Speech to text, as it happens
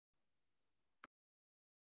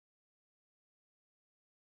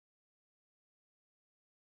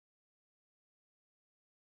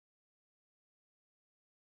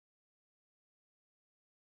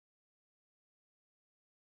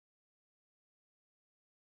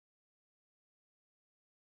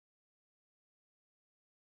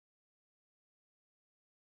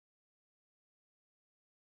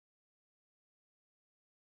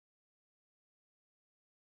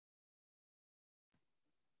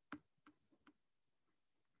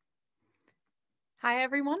Hi,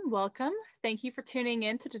 everyone. Welcome. Thank you for tuning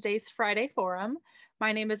in to today's Friday Forum.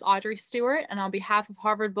 My name is Audrey Stewart, and on behalf of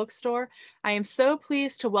Harvard Bookstore, I am so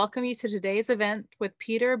pleased to welcome you to today's event with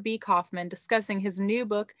Peter B. Kaufman discussing his new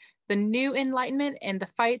book, The New Enlightenment and the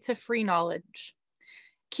Fight to Free Knowledge.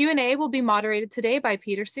 Q&A will be moderated today by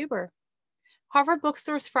Peter Suber. Harvard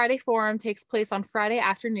Bookstore's Friday Forum takes place on Friday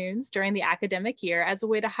afternoons during the academic year as a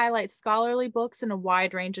way to highlight scholarly books in a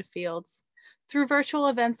wide range of fields. Through virtual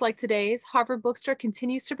events like today's, Harvard Bookstore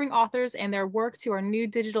continues to bring authors and their work to our new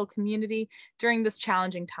digital community during this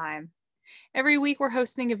challenging time. Every week we're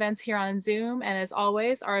hosting events here on Zoom, and as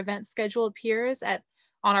always, our event schedule appears on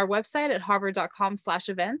our website at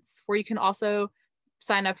harvard.com/events, where you can also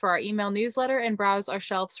sign up for our email newsletter and browse our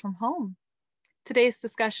shelves from home. Today's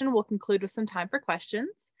discussion will conclude with some time for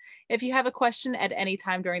questions. If you have a question at any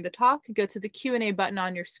time during the talk, go to the Q&A button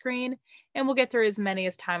on your screen, and we'll get through as many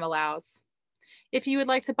as time allows. If you would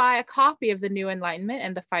like to buy a copy of The New Enlightenment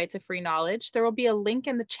and the Fight to Free Knowledge, there will be a link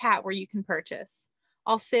in the chat where you can purchase.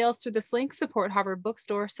 All sales through this link support Harvard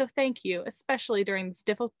Bookstore, so thank you, especially during this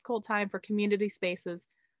difficult time for community spaces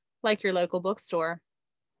like your local bookstore.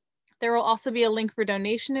 There will also be a link for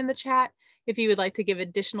donation in the chat if you would like to give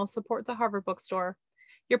additional support to Harvard Bookstore.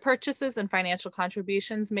 Your purchases and financial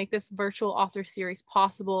contributions make this virtual author series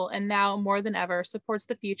possible, and now more than ever supports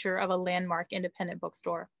the future of a landmark independent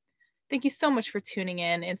bookstore. Thank you so much for tuning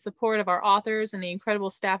in support of our authors and the incredible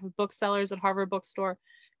staff of booksellers at Harvard Bookstore.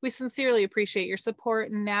 We sincerely appreciate your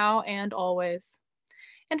support now and always.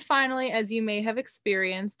 And finally, as you may have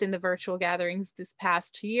experienced in the virtual gatherings this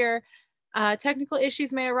past year, technical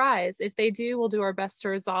issues may arise. If they do, we'll do our best to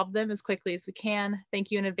resolve them as quickly as we can.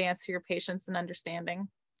 Thank you in advance for your patience and understanding.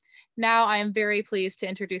 Now, I am very pleased to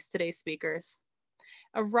introduce today's speakers.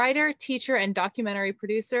 A writer, teacher, and documentary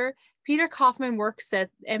producer, Peter Kaufman works at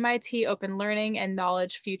MIT Open Learning and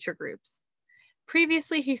Knowledge Future Groups.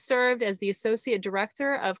 Previously, he served as the Associate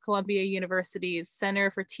Director of Columbia University's Center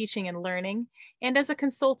for Teaching and Learning and as a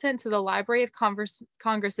consultant to the Library of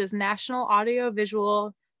Congress's National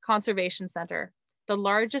Audiovisual Conservation Center, the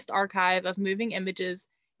largest archive of moving images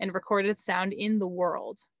and recorded sound in the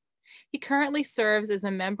world. He currently serves as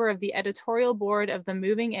a member of the editorial board of the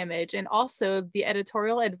Moving Image and also the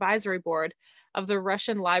editorial advisory board of the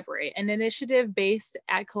Russian Library, an initiative based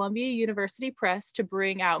at Columbia University Press to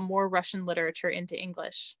bring out more Russian literature into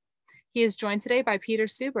English. He is joined today by Peter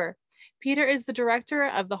Suber. Peter is the director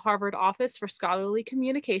of the Harvard Office for Scholarly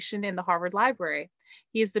Communication in the Harvard Library.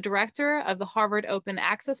 He is the director of the Harvard Open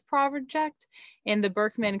Access Project in the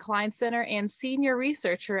Berkman Klein Center and senior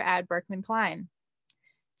researcher at Berkman Klein.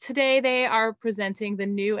 Today, they are presenting The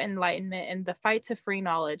New Enlightenment and the Fight to Free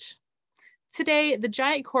Knowledge. Today, the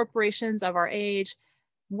giant corporations of our age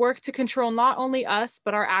work to control not only us,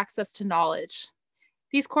 but our access to knowledge.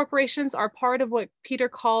 These corporations are part of what Peter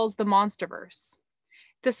calls the monsterverse.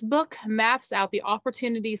 This book maps out the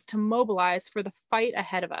opportunities to mobilize for the fight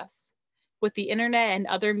ahead of us. With the internet and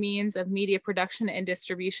other means of media production and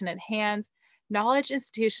distribution at hand, knowledge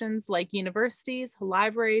institutions like universities,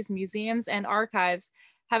 libraries, museums, and archives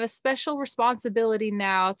have a special responsibility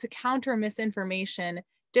now to counter misinformation,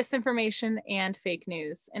 disinformation, and fake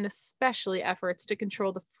news, and especially efforts to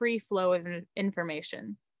control the free flow of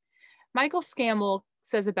information. Michael Scammell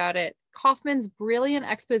says about it, Kaufman's brilliant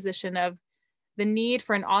exposition of the need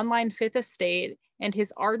for an online fifth estate and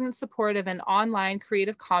his ardent support of an online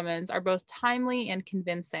Creative Commons are both timely and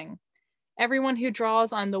convincing. Everyone who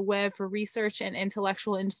draws on the web for research and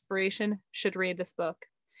intellectual inspiration should read this book.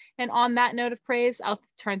 And on that note of praise, I'll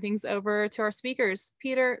turn things over to our speakers.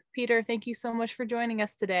 Peter, thank you so much for joining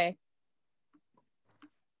us today.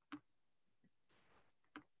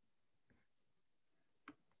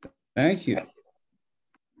 Thank you.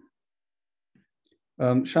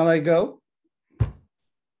 Shall I go?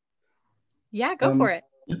 Yeah, go for it.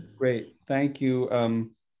 Great. Thank you,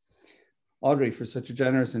 Audrey, for such a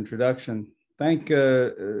generous introduction. Thank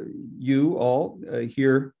you all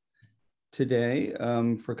here today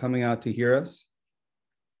for coming out to hear us.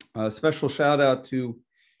 A special shout out to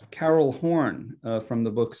Carol Horn from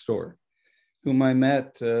the bookstore, whom I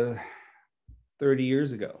met 30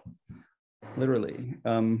 years ago, literally.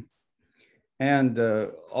 And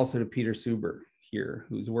also to Peter Suber here,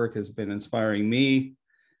 whose work has been inspiring me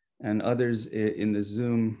and others in the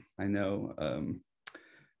Zoom, I know,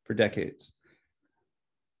 for decades.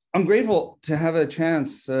 I'm grateful to have a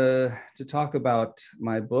chance to talk about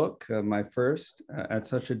my book, my first, at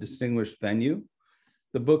such a distinguished venue.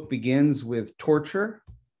 The book begins with torture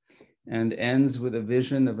and ends with a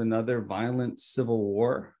vision of another violent civil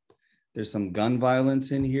war. There's some gun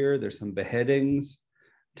violence in here. There's some beheadings,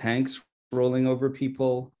 tanks rolling over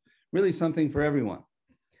people, really something for everyone.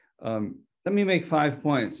 Let me make 5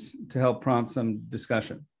 points to help prompt some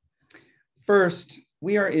discussion. First,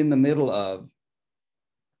 we are in the middle of,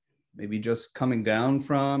 maybe just coming down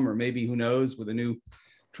from, or maybe who knows, with a new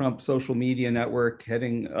Trump social media network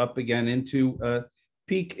heading up again into a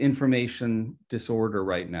peak information disorder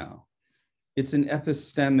right now. It's an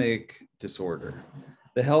epistemic disorder.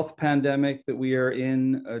 The health pandemic that we are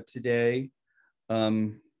in today,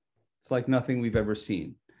 it's like nothing we've ever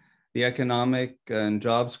seen. The economic and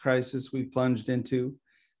jobs crisis we plunged into,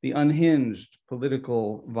 the unhinged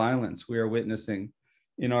political violence we are witnessing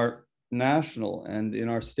in our national and in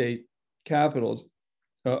our state capitals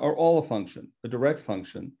are all a direct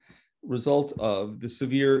function, result of the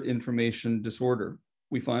severe information disorder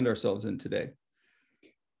we find ourselves in today.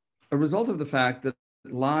 A result of the fact that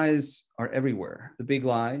lies are everywhere. The big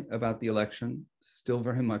lie about the election, still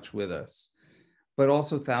very much with us, but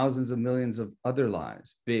also thousands of millions of other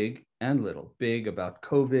lies, big and little, big about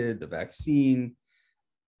COVID, the vaccine,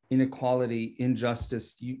 inequality,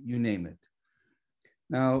 injustice, you name it.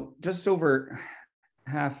 Now, just over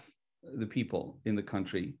half the people in the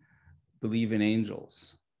country believe in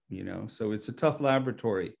angels, so it's a tough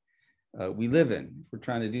laboratory we live in. We're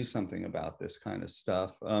trying to do something about this kind of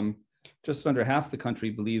stuff. Just under half the country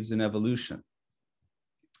believes in evolution.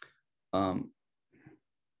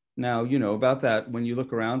 Now, about that, when you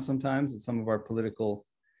look around sometimes at some of our political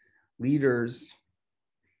leaders,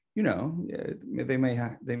 they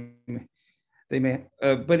may,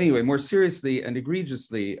 but anyway, more seriously and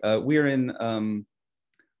egregiously, we're in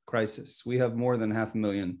crisis. We have more than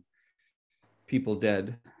 500,000 people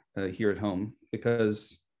dead here at home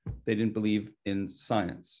because they didn't believe in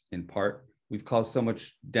science, in part. We've caused so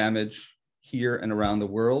much damage here and around the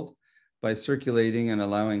world by circulating and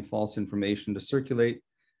allowing false information to circulate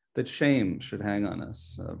that shame should hang on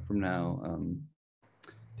us from now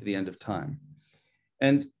to the end of time.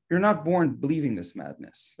 And you're not born believing this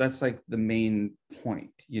madness. That's like the main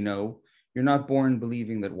point, You're not born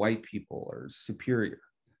believing that white people are superior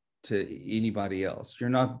to anybody else. You're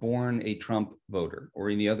not born a Trump voter or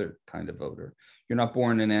any other kind of voter. You're not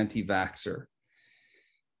born an anti-vaxxer.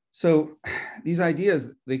 So these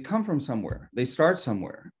ideas, they come from somewhere, they start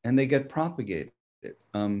somewhere, and they get propagated,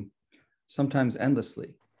 sometimes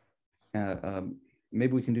endlessly.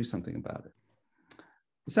 Maybe we can do something about it.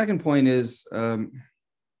 The second point is,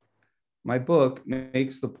 my book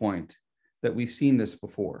makes the point that we've seen this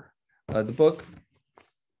before. The book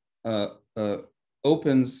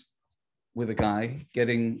opens with a guy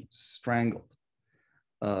getting strangled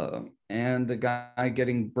and a guy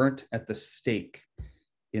getting burnt at the stake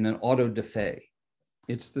in an auto da fe.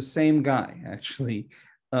 It's the same guy, actually,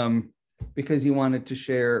 because he wanted to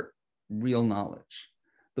share real knowledge.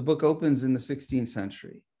 The book opens in the 16th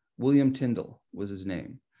century. William Tyndale was his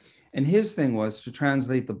name. And his thing was to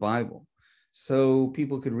translate the Bible so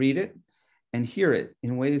people could read it and hear it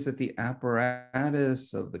in ways that the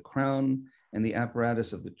apparatus of the crown and the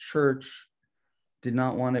apparatus of the church did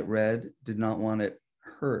not want it read, did not want it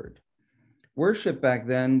heard. Worship back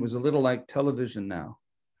then was a little like television now,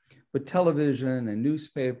 but television and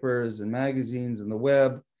newspapers and magazines and the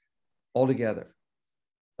web all together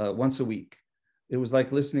once a week. It was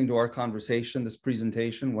like listening to our conversation, this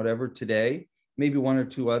presentation, whatever, today, maybe one or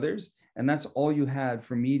two others, and that's all you had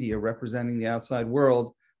for media representing the outside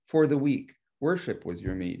world for the week. Worship was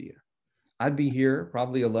your media. I'd be here,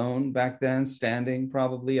 probably alone back then, standing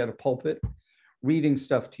probably at a pulpit, reading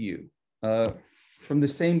stuff to you from the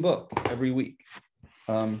same book every week.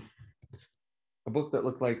 A book that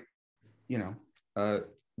looked like,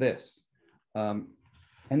 this, and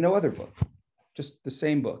no other book, just the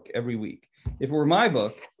same book every week. If it were my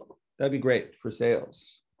book, that'd be great for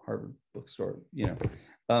sales, Harvard bookstore,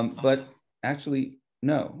 but actually,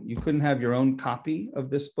 no, you couldn't have your own copy of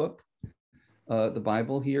this book, the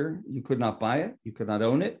Bible here. You could not buy it, you could not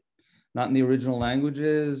own it, not in the original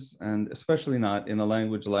languages, and especially not in a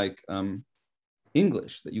language like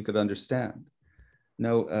English that you could understand.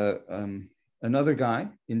 No, another guy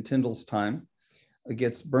in Tyndale's time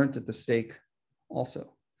gets burnt at the stake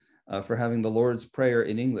also for having the Lord's Prayer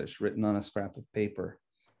in English written on a scrap of paper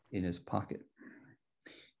in his pocket.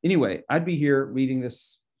 Anyway, I'd be here reading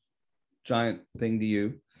this giant thing to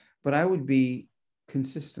you, but I would be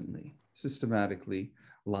consistently, systematically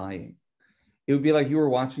lying. It would be like you were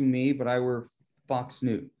watching me, but I were Fox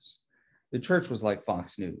News. The church was like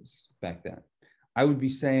Fox News back then. I would be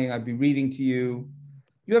saying, I'd be reading to you,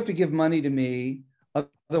 you have to give money to me,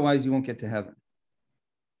 otherwise you won't get to heaven.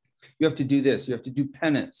 You have to do this, you have to do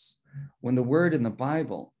penance, when the word in the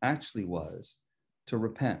Bible actually was to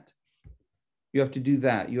repent. You have to do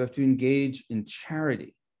that. You have to engage in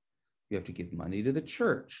charity. You have to give money to the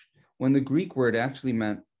church, when the Greek word actually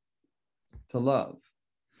meant to love.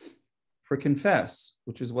 For confess,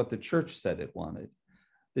 which is what the church said it wanted,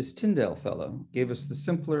 this Tyndale fellow gave us the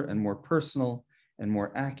simpler and more personal and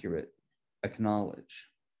more accurate acknowledge.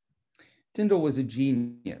 Tyndale was a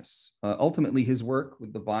genius. Ultimately, his work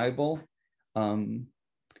with the Bible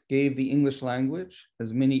gave the English language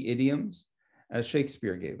as many idioms as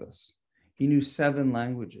Shakespeare gave us. He knew 7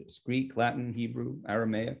 languages: Greek, Latin, Hebrew,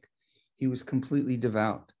 Aramaic. He was completely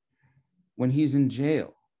devout. When he's in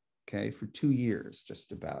jail, okay, for 2 years,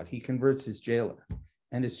 just about, he converts his jailer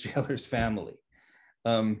and his jailer's family.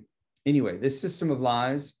 Anyway, this system of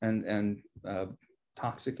lies and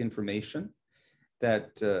toxic information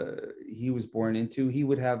that he was born into, he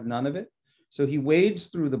would have none of it. So he wades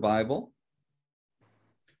through the Bible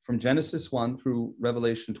from Genesis 1 through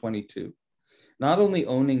Revelation 22, not only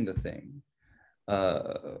owning the thing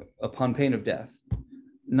upon pain of death,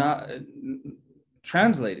 not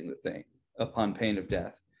translating the thing upon pain of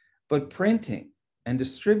death, but printing and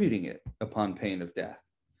distributing it upon pain of death.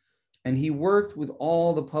 And he worked with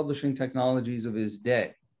all the publishing technologies of his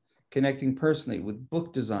day, connecting personally with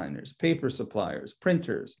book designers, paper suppliers,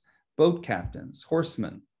 printers, boat captains,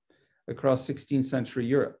 horsemen across 16th century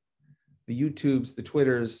Europe, the YouTubes, the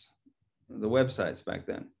Twitters, the websites back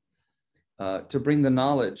then, to bring the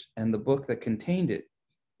knowledge and the book that contained it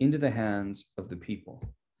into the hands of the people.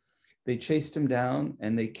 They chased him down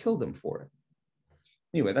and they killed him for it.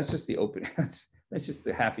 Anyway, that's just the opening. That's just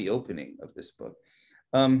the happy opening of this book.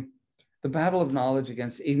 The battle of knowledge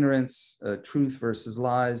against ignorance, truth versus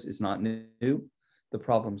lies, is not new. The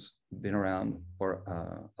problem's been around for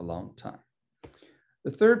a long time.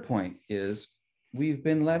 The third point is we've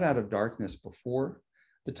been let out of darkness before.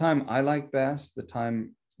 The time I like best, the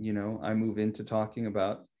time I move into talking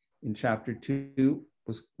about in chapter 2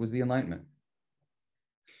 was the Enlightenment.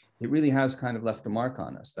 It really has kind of left a mark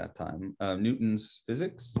on us that time. Newton's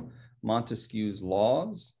physics, Montesquieu's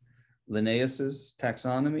laws, Linnaeus's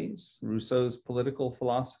taxonomies, Rousseau's political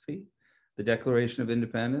philosophy, the Declaration of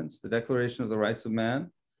Independence, the Declaration of the Rights of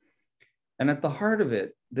Man. And at the heart of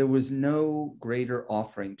it, there was no greater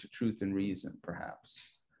offering to truth and reason,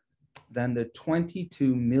 perhaps, than the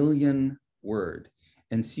 22 million word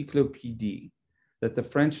encyclopédie that the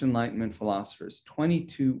French Enlightenment philosophers,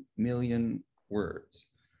 22 million words,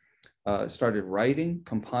 started writing,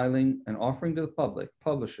 compiling, and offering to the public,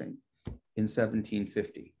 publishing in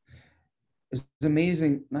 1750. It's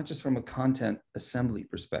amazing, not just from a content assembly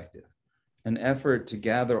perspective, an effort to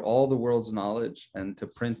gather all the world's knowledge and to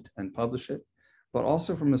print and publish it, but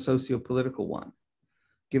also from a socio-political one,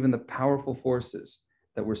 given the powerful forces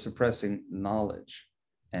that were suppressing knowledge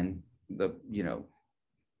and that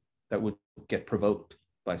would get provoked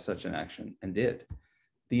by such an action, and did.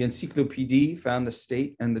 The encyclopédie found the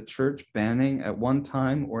state and the church banning at one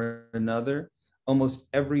time or another almost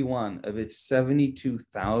every one of its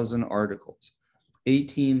 72,000 articles,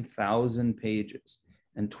 18,000 pages,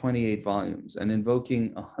 and 28 volumes, and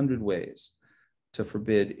invoking 100 ways to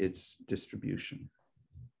forbid its distribution.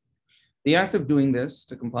 The act of doing this,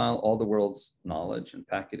 to compile all the world's knowledge and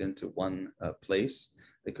pack it into one place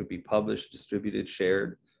that could be published, distributed,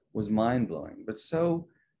 shared, was mind-blowing, but so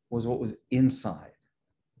was what was inside.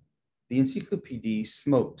 The encyclopédie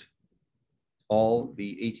smoked all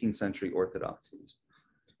the 18th century orthodoxies.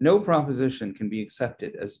 No proposition can be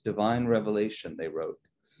accepted as divine revelation, they wrote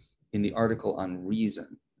in the article on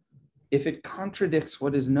reason, if it contradicts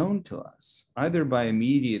what is known to us, either by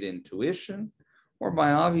immediate intuition or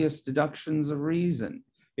by obvious deductions of reason.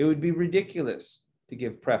 It would be ridiculous to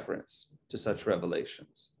give preference to such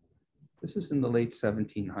revelations. This is in the late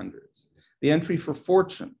 1700s. The entry for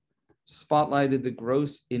fortune spotlighted the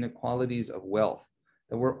gross inequalities of wealth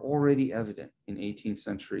that were already evident in 18th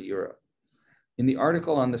century Europe. In the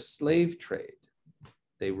article on the slave trade,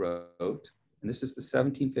 they wrote, and this is the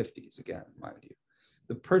 1750s again, mind you,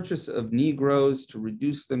 the purchase of Negroes to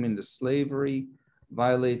reduce them into slavery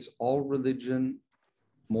violates all religion,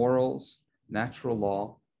 morals, natural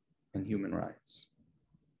law, and human rights.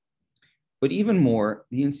 But even more,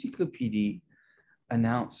 the encyclopédie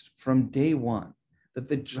announced from day one that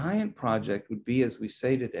the giant project would be, as we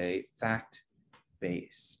say today,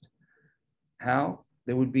 fact-based. How?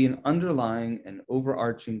 There would be an underlying and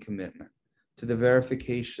overarching commitment to the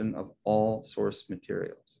verification of all source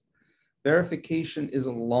materials. Verification is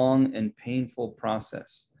a long and painful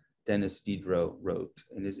process, Denis Diderot wrote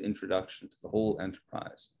in his introduction to the whole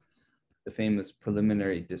enterprise, the famous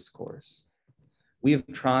preliminary discourse. We have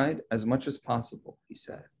tried as much as possible, he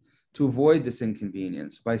said, to avoid this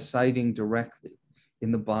inconvenience by citing directly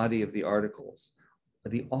in the body of the articles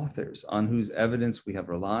the authors on whose evidence we have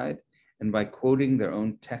relied and by quoting their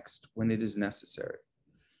own text when it is necessary.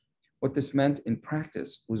 What this meant in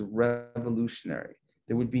practice was revolutionary.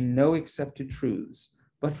 There would be no accepted truths,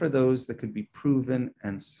 but for those that could be proven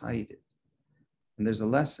and cited. And there's a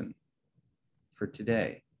lesson for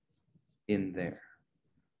today in there.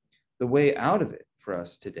 The way out of it for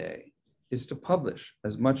us today is to publish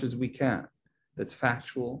as much as we can that's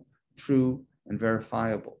factual, true, and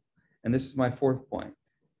verifiable. And this is my fourth point.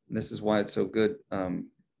 And this is why it's so good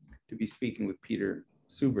to be speaking with Peter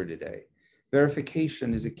Suber today.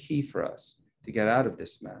 Verification is a key for us to get out of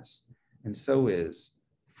this mess, and so is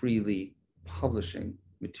freely publishing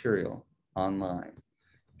material online.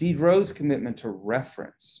 Diderot's commitment to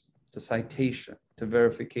reference, to citation, to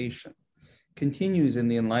verification continues in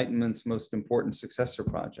the Enlightenment's most important successor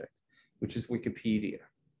project, which is Wikipedia,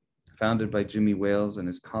 founded by Jimmy Wales and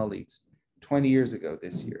his colleagues 20 years ago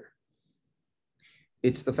this year.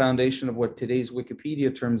 It's the foundation of what today's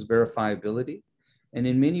Wikipedia terms verifiability, and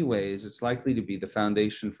in many ways, it's likely to be the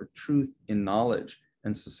foundation for truth in knowledge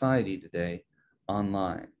and society today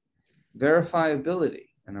online. Verifiability,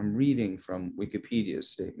 and I'm reading from Wikipedia's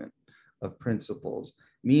statement of principles,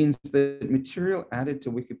 means that material added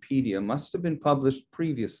to Wikipedia must have been published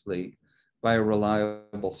previously by a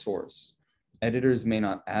reliable source. Editors may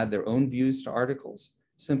not add their own views to articles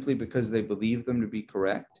simply because they believe them to be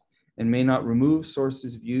correct, and may not remove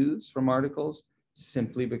sources' views from articles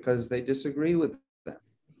simply because they disagree with them.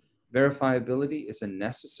 Verifiability is a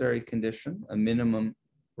necessary condition, a minimum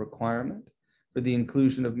requirement for the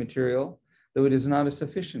inclusion of material, though it is not a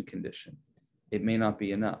sufficient condition. It may not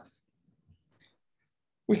be enough.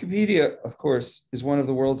 Wikipedia, of course, is one of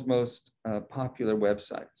the world's most popular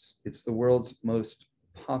websites. It's the world's most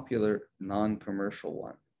popular non-commercial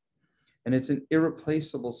one. And it's an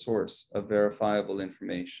irreplaceable source of verifiable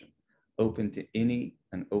information, open to any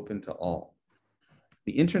and open to all.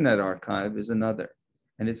 The Internet Archive is another,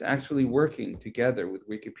 and it's actually working together with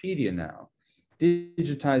Wikipedia now,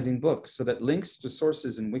 digitizing books so that links to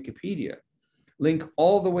sources in Wikipedia link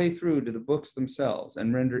all the way through to the books themselves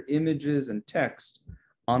and render images and text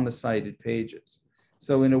on the cited pages.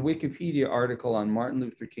 So in a Wikipedia article on Martin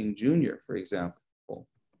Luther King Jr., for example,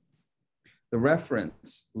 the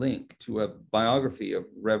reference link to a biography of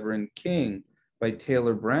Reverend King by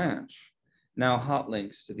Taylor Branch now hot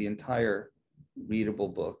links to the entire readable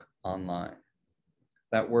book online.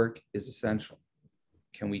 That work is essential.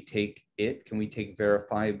 Can we take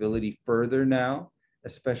verifiability further now,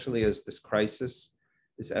 especially as this crisis,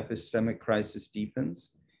 this epistemic crisis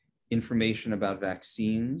deepens? Information about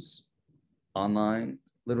vaccines online,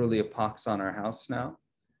 literally a pox on our house now,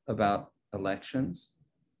 about elections,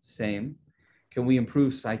 same. Can we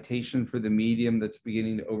improve citation for the medium that's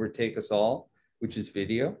beginning to overtake us all, which is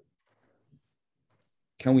video?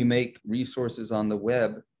 Can we make resources on the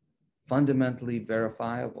web fundamentally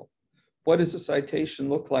verifiable? What does a citation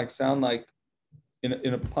look like, sound like in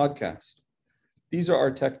a podcast? These are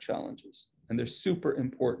our tech challenges, and they're super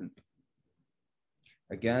important.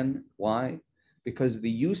 Again, why? Because the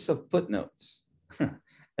use of footnotes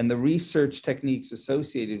and the research techniques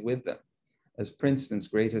associated with them, as Princeton's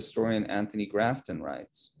great historian Anthony Grafton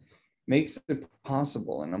writes, makes it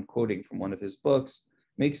possible, and I'm quoting from one of his books,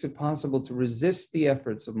 makes it possible to resist the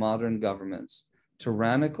efforts of modern governments,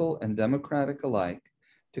 tyrannical and democratic alike,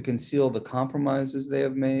 to conceal the compromises they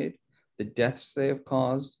have made, the deaths they have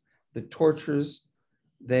caused, the tortures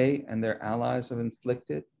they and their allies have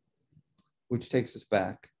inflicted, which takes us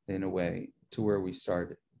back, in a way, to where we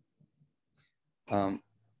started.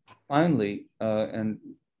 Finally, and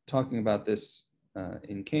talking about this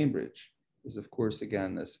in Cambridge is, of course,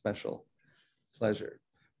 again, a special pleasure.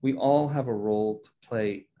 We all have a role to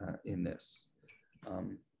play in this.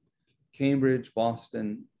 Cambridge,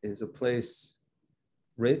 Boston is a place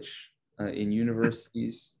rich in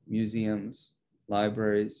universities, museums,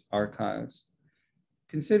 libraries, archives.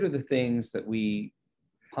 Consider the things that we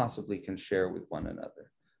possibly can share with one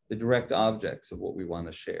another, the direct objects of what we want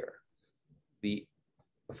to share, a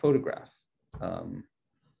photograph,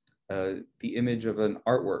 the image of an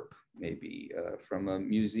artwork, maybe from a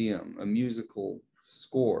museum, a musical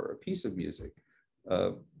score, a piece of music,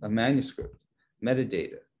 a manuscript,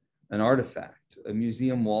 metadata, an artifact, a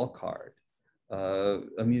museum wall card,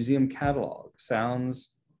 a museum catalog,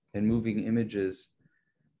 sounds and moving images.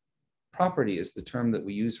 Property is the term that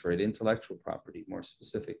we use for it, intellectual property more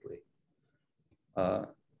specifically.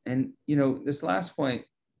 And this last point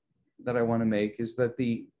that I want to make is that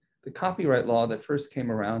the copyright law that first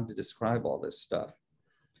came around to describe all this stuff,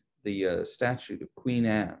 the statute of Queen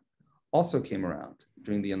Anne, also came around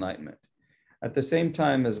during the Enlightenment. At the same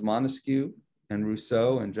time as Montesquieu and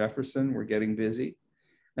Rousseau and Jefferson were getting busy,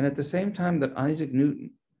 And at the same time that Isaac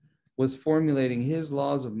Newton was formulating his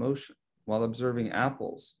laws of motion while observing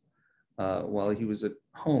apples, while he was at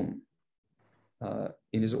home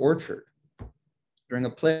in his orchard during a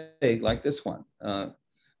plague like this one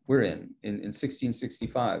we're in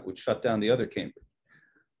 1665, which shut down the other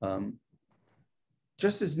Cambridge.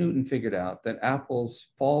 Just as Newton figured out that apples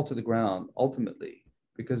fall to the ground ultimately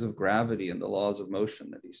because of gravity and the laws of motion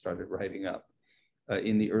that he started writing up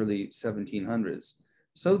in the early 1700s,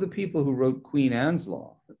 so the people who wrote Queen Anne's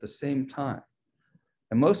Law at the same time,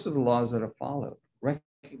 and most of the laws that have followed,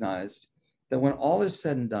 recognized that when all is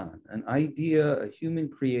said and done, an idea, a human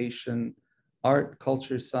creation, art,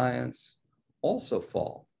 culture, science also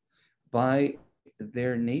fall by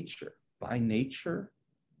their nature,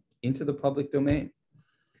 into the public domain.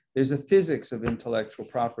 There's a physics of intellectual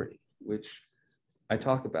property, which I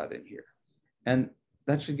talk about in here. And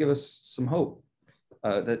that should give us some hope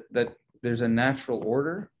that there's a natural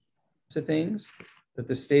order to things, that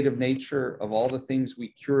the state of nature of all the things we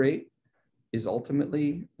curate is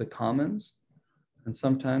ultimately the commons. And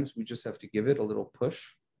sometimes we just have to give it a little push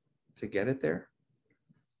to get it there.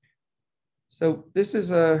 So this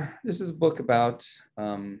is a book about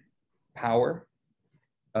power.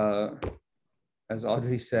 As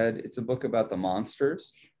Audrey said, it's a book about the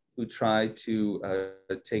monsters who try to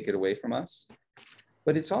take it away from us.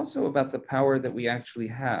 But it's also about the power that we actually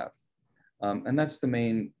have. And that's the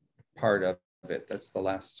main part of it. That's the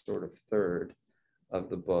last sort of third of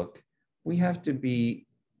the book. We have to be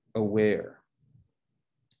aware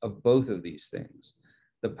of both of these things.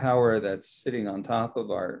 The power that's sitting on top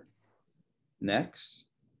of our necks,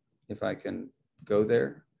 if I can go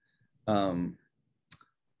there,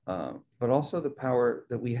 but also the power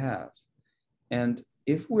that we have. And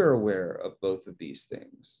if we're aware of both of these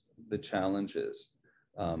things, the challenges,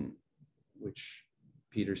 which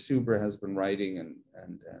Peter Suber has been writing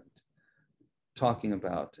and talking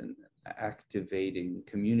about and activating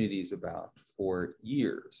communities about for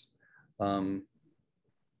years,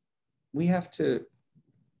 we have to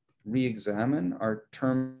re-examine our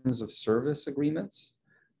terms of service agreements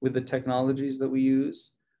with the technologies that we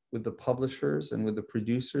use, with the publishers and with the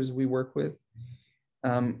producers we work with,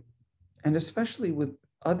 and especially with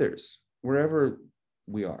others, wherever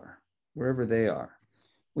we are, wherever they are.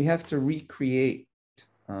 We have to recreate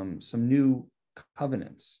some new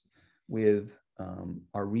covenants with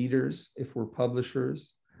our readers, if we're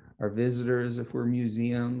publishers, our visitors, if we're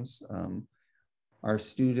museums, our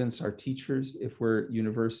students, our teachers, if we're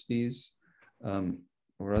universities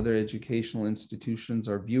or other educational institutions,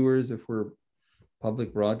 our viewers, if we're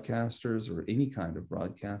public broadcasters or any kind of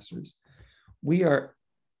broadcasters. We are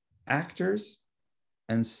actors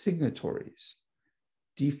and signatories,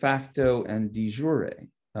 de facto and de jure,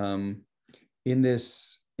 in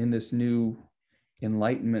this new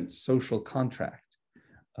Enlightenment social contract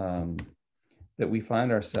that we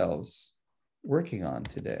find ourselves working on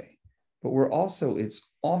today. But we're also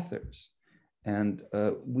its authors, and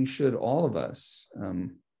we should, all of us,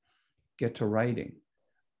 get to writing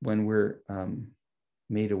when we're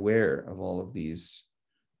made aware of all of these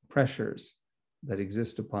pressures that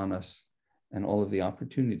exist upon us and all of the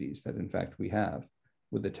opportunities that in fact we have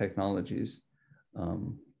with the technologies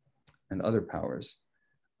and other powers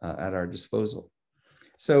at our disposal.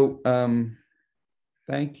 So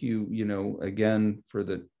thank you, again, for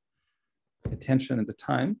the attention and the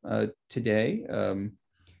time today.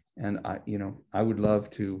 And I would love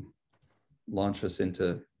to launch us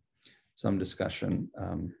into some discussion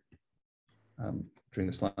during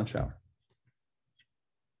this lunch hour.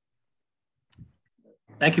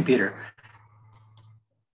 Thank you, Peter.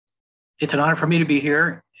 It's an honor for me to be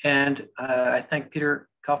here, and I thank Peter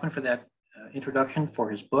Kaufman for that introduction for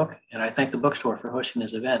his book, and I thank the bookstore for hosting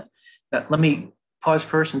this event. Let me pause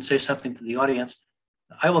first and say something to the audience.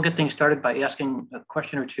 I will get things started by asking a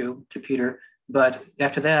question or two to Peter, but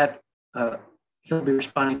after that, he'll be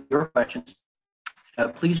responding to your questions.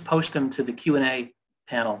 Please post them to the Q&A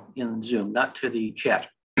panel in Zoom, not to the chat.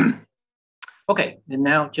 Okay, and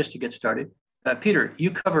now just to get started. Peter,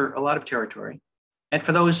 you cover a lot of territory. And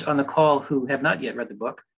for those on the call who have not yet read the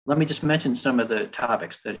book, let me just mention some of the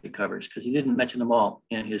topics that he covers, because he didn't mention them all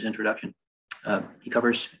in his introduction. He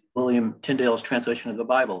covers William Tyndale's translation of the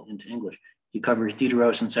Bible into English. He covers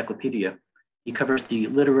Diderot's encyclopedia. He covers the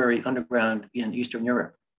literary underground in Eastern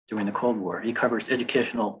Europe during the Cold War. He covers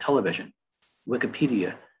educational television,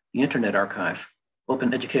 Wikipedia, the Internet Archive,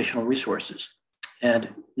 open educational resources,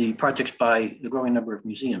 and the projects by the growing number of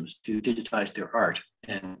museums to digitize their art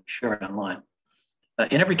and share it online.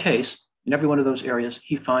 In every case, in every one of those areas,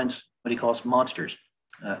 he finds what he calls monsters,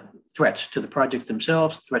 threats to the projects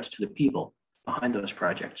themselves, threats to the people. behind those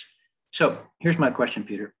projects. So here's my question,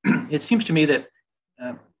 Peter. It seems to me that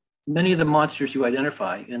many of the monsters you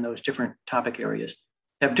identify in those different topic areas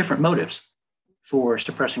have different motives for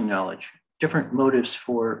suppressing knowledge, different motives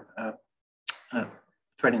for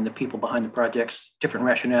threatening the people behind the projects, different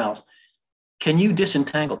rationales. Can you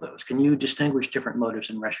disentangle those? Can you distinguish different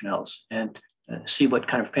motives and rationales and see what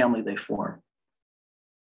kind of family they form?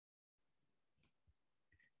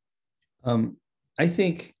 I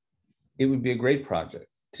think it would be a great project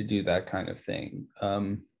to do that kind of thing.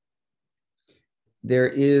 There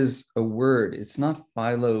is a word, it's not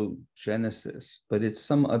phylogenesis, but it's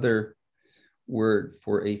some other word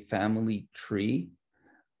for a family tree.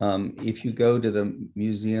 If you go to the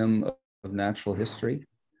Museum of Natural History,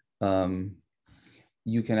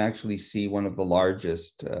 you can actually see one of the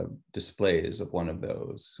largest displays of one of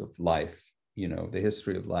those, of life, you know, the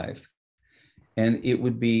history of life. And it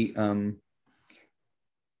would be a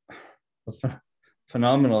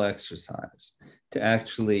phenomenal exercise to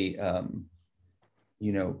actually,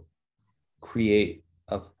 you know, create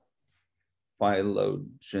a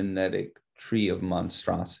phylogenetic tree of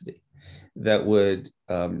monstrosity that would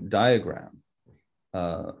diagram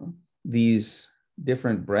these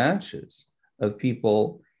different branches of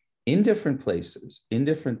people in different places, in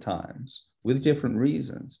different times, with different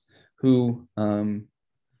reasons, who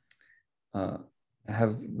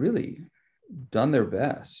have really done their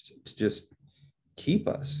best to just keep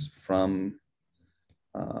us from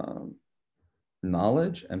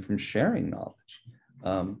knowledge and from sharing knowledge.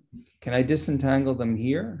 Can I disentangle them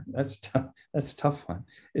here? That's tough. That's a tough one.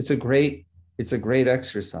 It's a great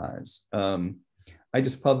exercise. I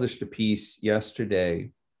just published a piece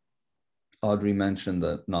yesterday. Audrey mentioned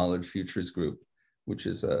the Knowledge Futures Group, which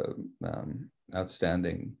is a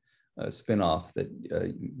outstanding spin-off that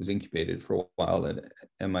was incubated for a while at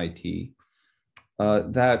MIT.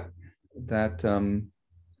 That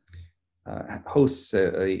hosts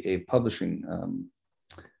a publishing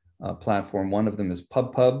platform. One of them is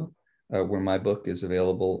PubPub, where my book is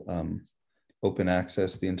available, open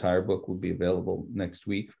access. The entire book will be available next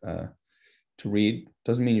week to read.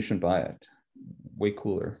 Doesn't mean you shouldn't buy it. Way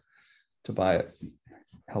cooler to buy it.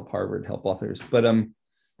 Help Harvard, help authors. But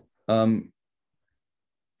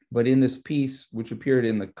in this piece, which appeared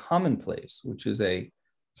in the Commonplace, which is a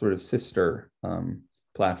sort of sister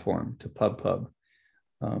platform to PubPub,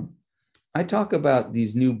 I talk about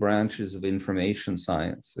these new branches of information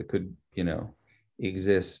science that could, you know,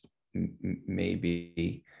 exist,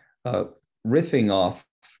 maybe riffing off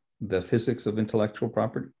the physics of intellectual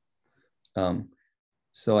property.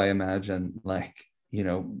 So I imagine, like, you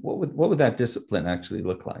know, what would that discipline actually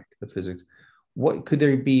look like? The physics. What could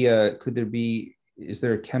there be? Is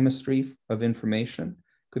there a chemistry of information?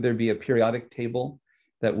 Could there be a periodic table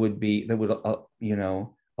that would you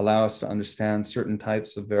know, allow us to understand certain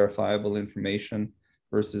types of verifiable information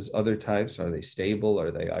versus other types? Are they stable?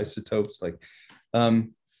 Are they isotopes? Like, I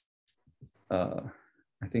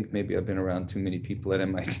think maybe I've been around too many people at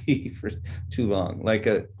MIT for too long. Like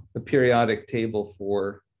a periodic table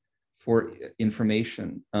for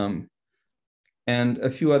information, and a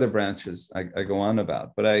few other branches I go on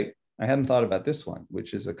about, but I hadn't thought about this one,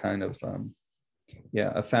 which is a kind of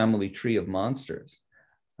a family tree of monsters,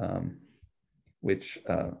 which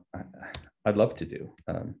I'd love to do,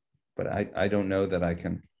 but I don't know that I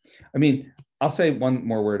can. I mean, I'll say one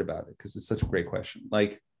more word about it because it's such a great question.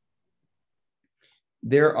 Like,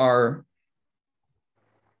 there are,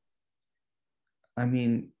 I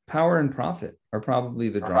mean, power and profit are probably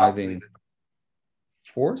the driving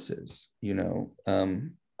forces, you know,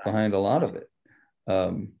 behind a lot of it.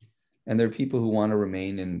 And there are people who want to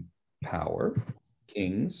remain in power,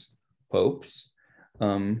 kings, popes,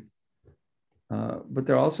 but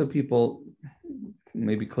there are also people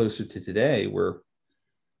maybe closer to today, where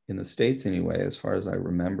in the States anyway, as far as I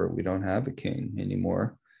remember, we don't have a king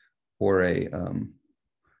anymore, or a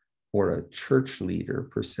church leader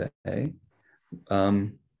per se,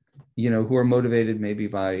 you know, who are motivated maybe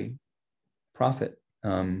by profit.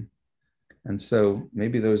 And so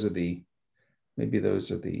maybe those are the,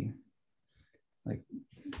 like,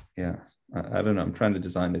 yeah, I don't know. I'm trying to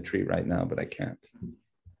design a tree right now, but I can't.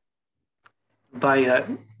 By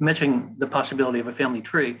mentioning the possibility of a family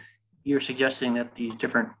tree, you're suggesting that these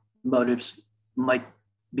different motives might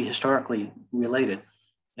be historically related.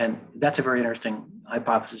 And that's a very interesting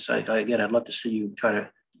hypothesis. Again, I'd love to see you try to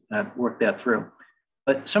work that through.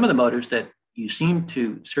 But some of the motives that you seem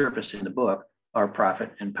to surface in the book are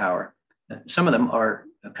profit and power. Some of them are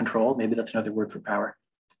control, maybe that's another word for power.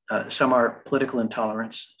 Some are political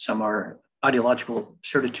intolerance, some are ideological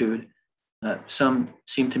certitude. Some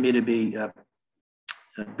seem to me to be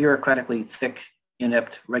bureaucratically thick,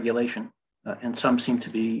 inept regulation, and some seem to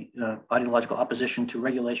be ideological opposition to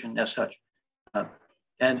regulation as such.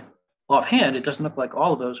 And offhand, it doesn't look like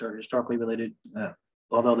all of those are historically related,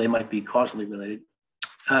 although they might be causally related.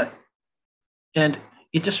 And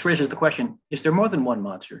it just raises the question, is there more than one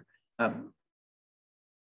monster?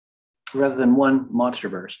 Rather than one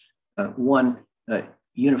monsterverse, one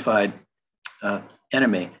unified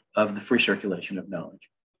enemy of the free circulation of knowledge?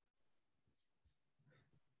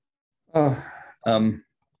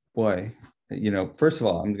 Boy, first of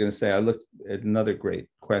all, I'm going to say I look at another great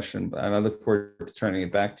question, and I look forward to turning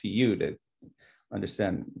it back to you to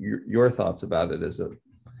understand your thoughts about it as a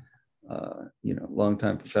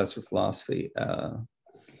longtime professor of philosophy,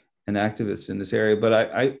 an activist in this area. But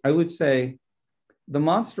I would say the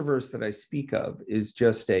monsterverse that I speak of is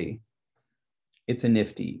just it's a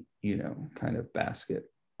nifty, kind of basket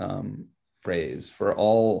phrase for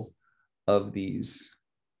all of these.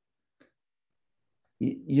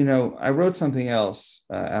 I wrote something else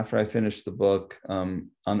after I finished the book on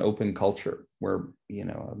open culture, where,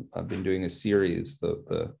 I've been doing a series,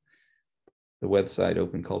 the website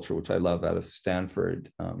Open Culture, which I love, out of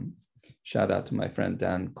Stanford. Shout out to my friend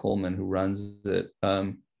Dan Coleman, who runs it.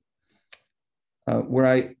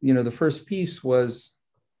 Where the first piece was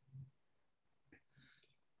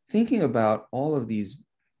thinking about all of these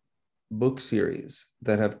book series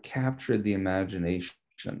that have captured the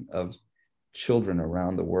imagination of children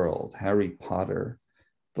around the world: Harry Potter,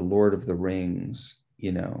 The Lord of the Rings,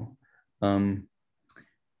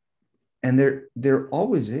 and there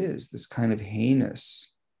always is this kind of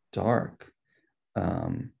heinous, dark,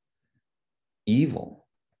 evil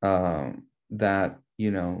that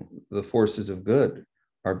the forces of good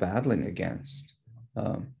are battling against.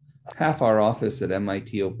 Half our office at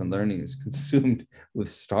MIT Open Learning is consumed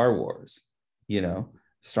with Star Wars.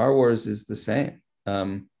 Star Wars is the same.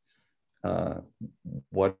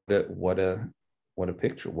 What a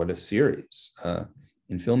picture! What a series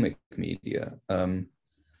in filmic media. And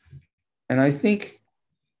I think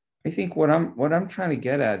what I'm trying to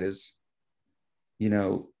get at is,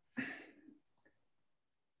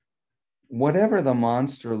 whatever the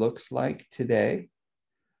monster looks like today,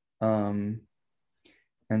 and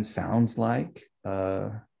sounds like,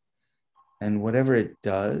 and whatever it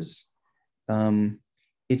does,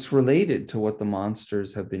 it's related to what the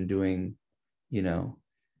monsters have been doing,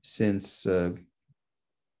 since I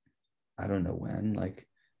don't know when. Like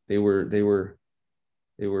they were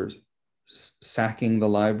sacking the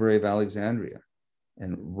Library of Alexandria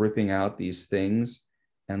and ripping out these things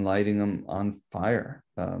and lighting them on fire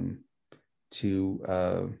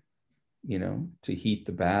to heat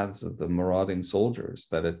the baths of the marauding soldiers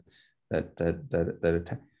that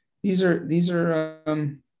attack. These are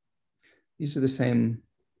the same.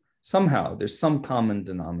 Somehow there's some common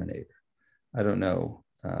denominator. I don't know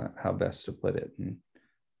how best to put it. And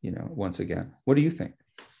once again, what do you think?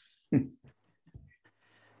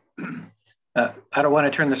 I don't want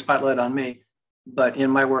to turn the spotlight on me, but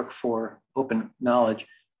in my work for open knowledge,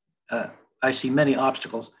 I see many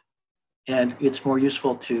obstacles, and it's more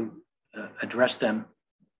useful to address them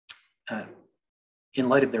in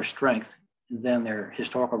light of their strength than their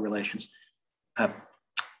historical relations.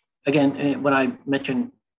 Again, when I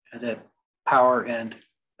mention that power and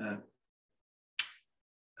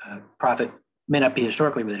profit may not be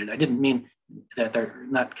historically related, I didn't mean that they're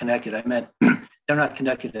not connected. I meant they're not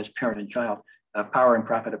connected as parent and child. Power and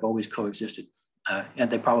profit have always coexisted, and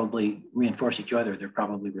they probably reinforce each other. They're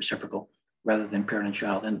probably reciprocal rather than parent and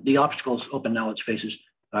child. And the obstacles open knowledge faces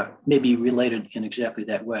may be related in exactly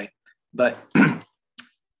that way, but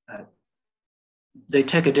they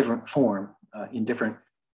take a different form in different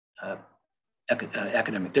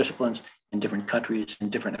academic disciplines, in different countries, in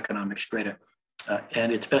different economic strata.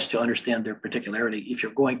 And it's best to understand their particularity if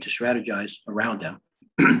you're going to strategize around them.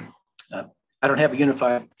 I don't have a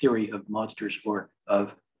unified theory of monsters or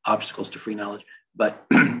of obstacles to free knowledge, but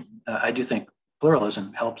I do think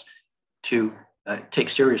pluralism helps to take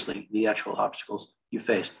seriously the actual obstacles you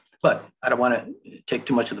face. But I don't want to take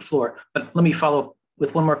too much of the floor, but let me follow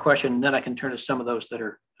with one more question, and then I can turn to some of those that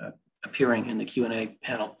are appearing in the Q&A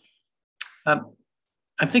panel. I'm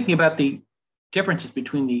thinking about the differences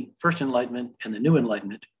between the first Enlightenment and the new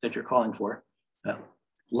Enlightenment that you're calling for.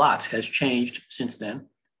 Lots has changed since then,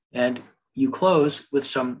 and you close with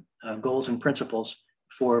some goals and principles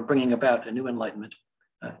for bringing about a new Enlightenment,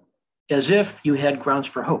 as if you had grounds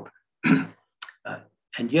for hope.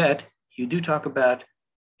 And yet, you do talk about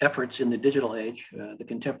efforts in the digital age, the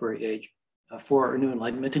contemporary age, for a new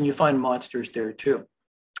Enlightenment, and you find monsters there too.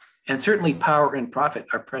 And certainly power and profit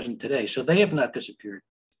are present today, so they have not disappeared.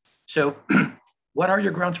 So What are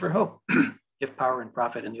your grounds for hope if power and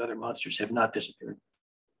profit and the other monsters have not disappeared?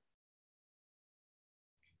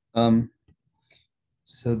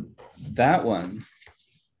 So that one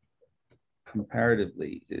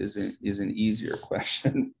comparatively is an easier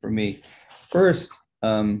question for me. First,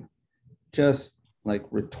 just like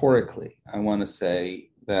rhetorically, I want to say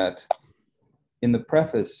that in the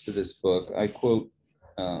preface to this book, I quote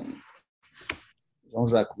Jean-Jacques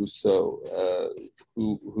Rousseau,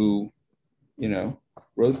 who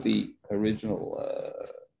wrote the original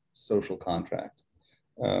social contract,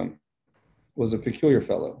 was a peculiar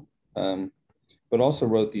fellow, but also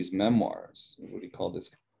wrote these memoirs, what he called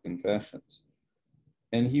his confessions.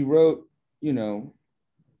 And he wrote, I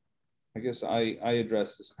guess I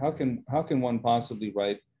address this. How can one possibly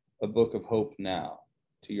write a book of hope now,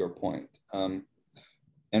 to your point?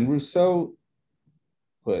 And Rousseau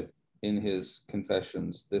put in his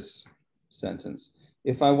confessions this sentence: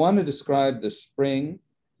 if I want to describe the spring,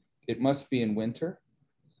 it must be in winter.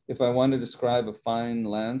 If I want to describe a fine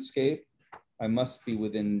landscape, I must be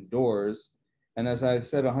within doors. And as I've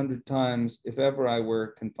said 100 times, if ever I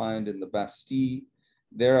were confined in the Bastille,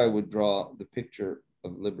 there I would draw the picture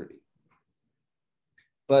of liberty.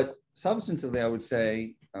 But substantively, I would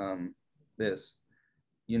say this,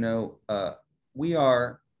 we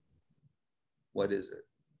are, what is it?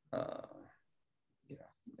 I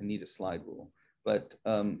need a slide rule, but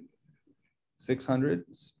 600,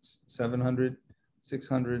 700,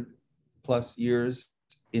 600 plus years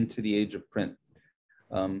into the age of print.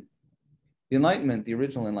 The Enlightenment, the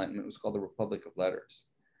original Enlightenment, was called the Republic of Letters.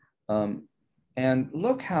 And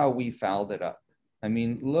look how we fouled it up. I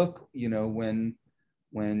mean, look, when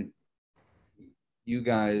you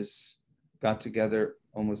guys got together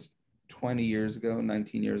almost 20 years ago,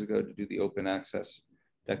 19 years ago, to do the Open Access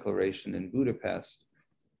Declaration in Budapest,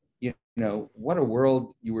 what a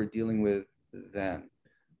world you were dealing with then.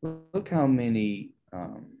 Look how many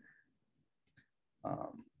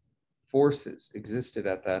forces existed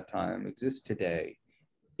at that time, exist today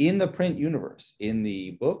in the print universe, in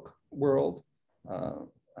the book world.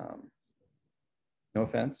 No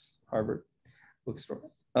offense, Harvard bookstore.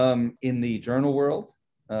 In the journal world,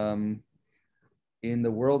 in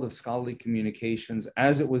the world of scholarly communications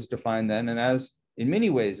as it was defined then, and as in many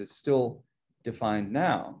ways it's still defined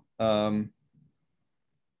now.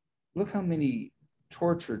 Look how many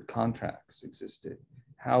tortured contracts existed,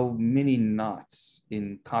 how many knots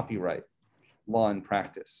in copyright law and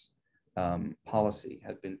practice policy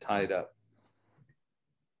had been tied up.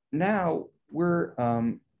 Now we're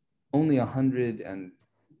only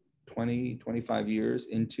 120, 25 years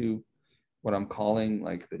into what I'm calling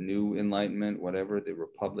like the new Enlightenment, whatever, the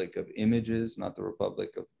Republic of Images, not the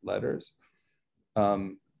Republic of Letters.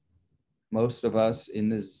 Most of us in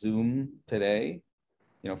this Zoom today,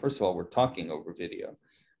 first of all, we're talking over video.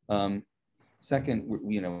 Second,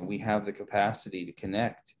 we have the capacity to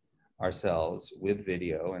connect ourselves with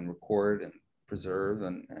video and record and preserve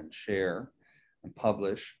and share and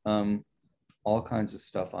publish all kinds of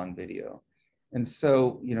stuff on video. And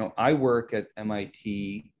so, I work at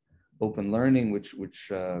MIT Open Learning, which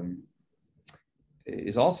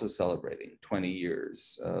is also celebrating 20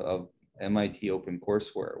 years of MIT Open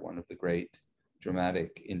Courseware, one of the great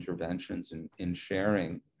dramatic interventions in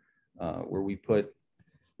sharing, where we put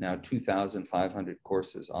now 2,500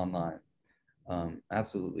 courses online,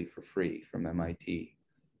 absolutely for free from MIT,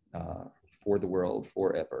 for the world,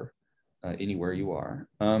 forever, anywhere you are.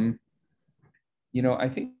 I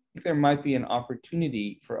think there might be an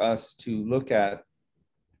opportunity for us to look at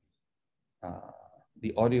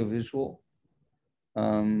the audiovisual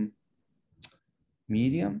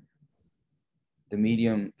medium, the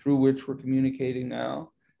medium through which we're communicating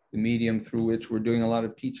now, the medium through which we're doing a lot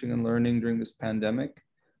of teaching and learning during this pandemic,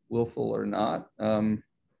 willful or not, and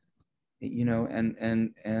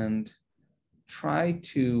try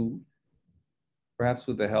to, perhaps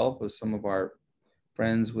with the help of some of our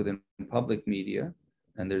friends within public media,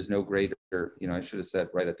 and there's no greater, I should have said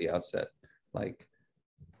right at the outset, like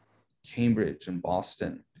Cambridge and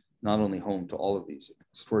Boston, not only home to all of these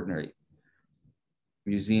extraordinary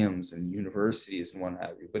museums and universities and what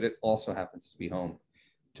have you, but it also happens to be home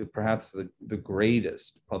to perhaps the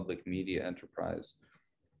greatest public media enterprise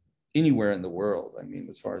anywhere in the world. I mean,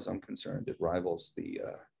 as far as I'm concerned, it rivals the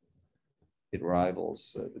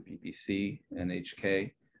BBC,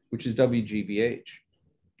 NHK, which is WGBH.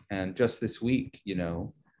 And just this week,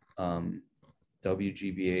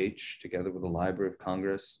 WGBH, together with the Library of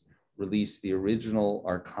Congress, released the original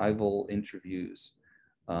archival interviews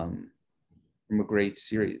from a great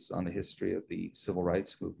series on the history of the civil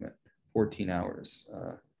rights movement. 14 hours,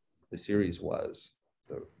 the series was.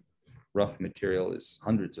 So rough material is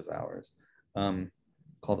hundreds of hours,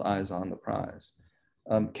 called Eyes on the Prize.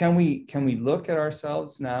 Can we look at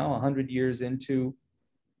ourselves now 100 years into,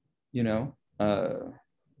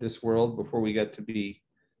 this world before we get to be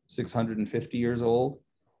 650 years old,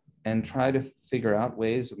 and try to figure out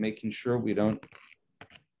ways of making sure we don't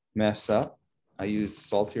mess up? I use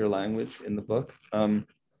saltier language in the book,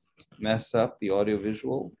 mess up the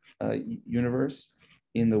audiovisual universe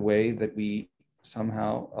in the way that we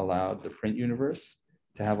somehow allowed the print universe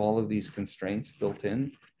to have all of these constraints built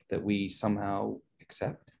in that we somehow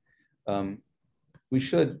accept. We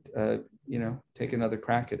should, take another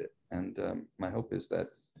crack at it. And my hope is that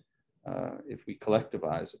if we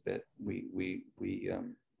collectivize a bit, we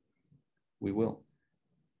will.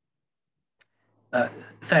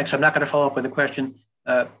 Thanks. I'm not going to follow up with a question,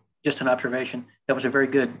 just an observation. That was a very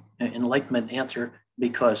good Enlightenment answer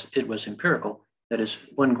because it was empirical. That is,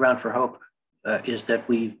 one ground for hope is that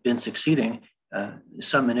we've been succeeding.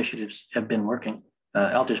 Some initiatives have been working.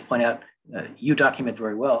 I'll just point out, you document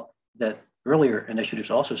very well that earlier initiatives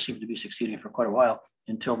also seemed to be succeeding for quite a while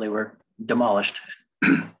until they were demolished,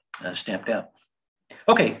 stamped out.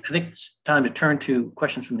 Okay, I think it's time to turn to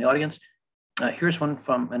questions from the audience. Here's one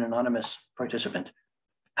from an anonymous participant.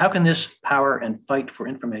 How can this power and fight for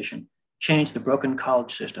information change the broken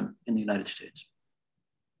college system in the United States?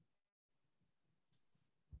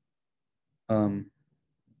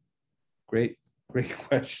 Great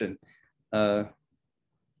question. Yeah,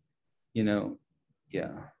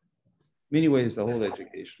 many ways the whole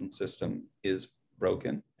educational system is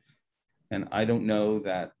broken. And I don't know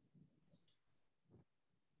that,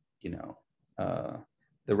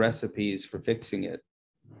 the recipes for fixing it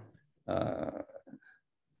are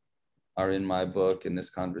in my book, in this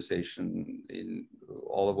conversation, in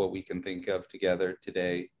all of what we can think of together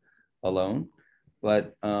today alone.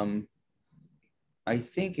 But I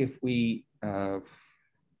think if we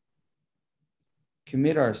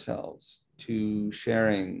commit ourselves to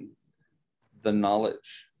sharing the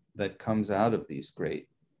knowledge that comes out of these great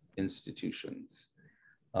institutions,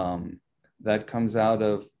 that comes out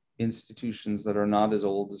of institutions that are not as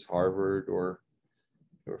old as Harvard or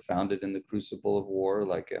were founded in the crucible of war,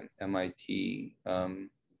 like MIT, that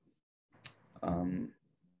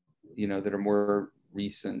are more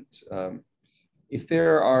recent. If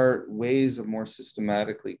there are ways of more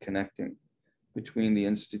systematically connecting between the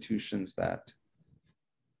institutions that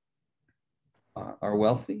are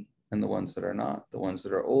wealthy and the ones that are not, the ones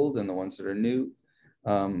that are old and the ones that are new,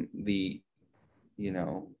 the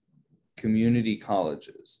community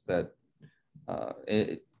colleges that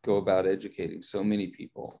go about educating so many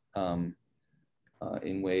people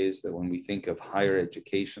in ways that when we think of higher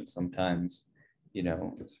education, sometimes,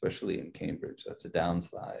 especially in Cambridge, that's a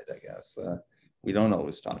downside, I guess, we don't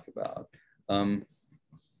always talk about.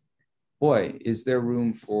 Boy, is there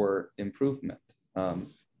room for improvement.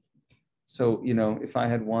 So, if I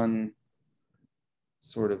had one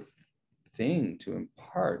sort of thing to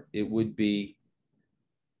impart, it would be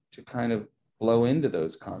to kind of blow into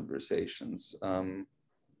those conversations,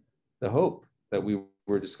 the hope that we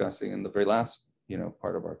were discussing in the very last,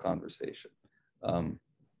 part of our conversation,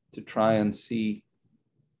 to try and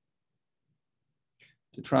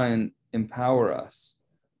empower us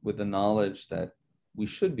with the knowledge that we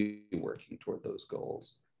should be working toward those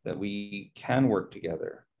goals, that we can work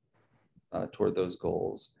together toward those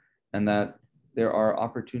goals, and that there are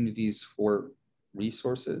opportunities for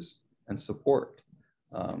resources and support.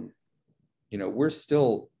 We're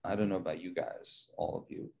still, I don't know about you guys, all of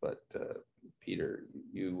you, but Peter,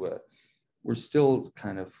 we're still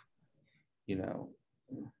kind of,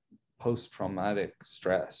 post-traumatic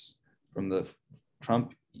stress from the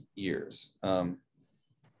Trump years.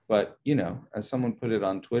 But, as someone put it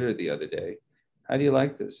on Twitter the other day, how do you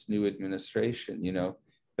like this new administration?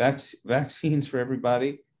 Vaccines for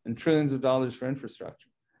everybody and trillions of dollars for infrastructure.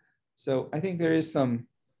 So I think there is some,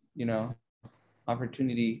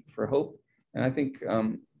 opportunity for hope. And I think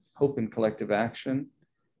hope in collective action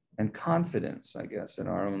and confidence, I guess, in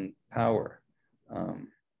our own power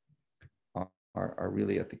are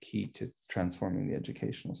really at the key to transforming the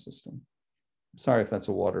educational system. Sorry if that's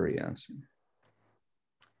a watery answer.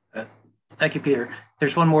 Thank you, Peter.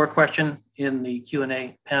 There's one more question in the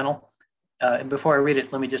Q&A panel. And before I read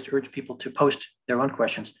it, let me just urge people to post their own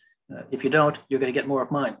questions. If you don't, you're going to get more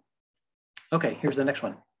of mine. Okay, here's the next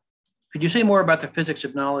one. Could you say more about the physics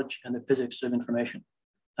of knowledge and the physics of information?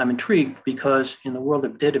 I'm intrigued because in the world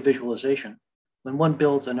of data visualization, when one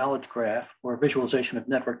builds a knowledge graph or a visualization of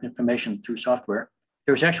networked information through software,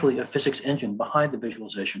 there is actually a physics engine behind the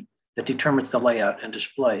visualization that determines the layout and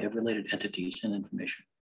display of related entities and information.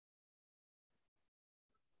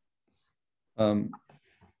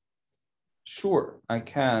 Sure, I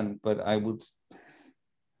can, but I'll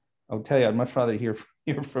tell you, I'd much rather hear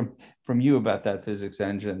from you about that physics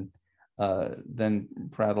engine than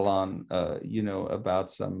prattle on,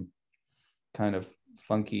 about some kind of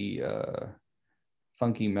funky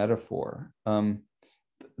metaphor.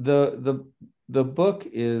 The book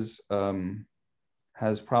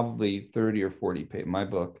has probably 30 or 40 pages. My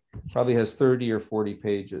book probably has 30 or 40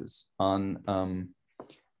 pages on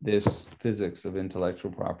this physics of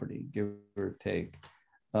intellectual property, give or take.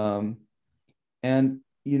 And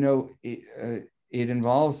it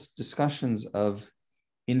involves discussions of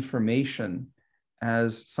information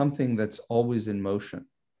as something that's always in motion.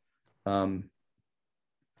 And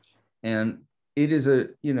it is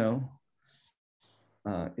it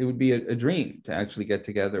would be a dream to actually get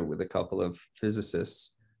together with a couple of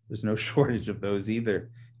physicists. There's no shortage of those either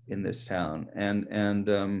in this town.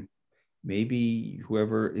 And maybe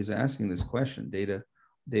whoever is asking this question, data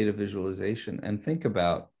visualization, and think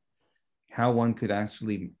about how one could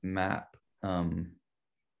actually map, the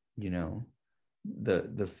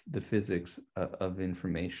physics of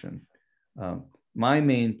information. My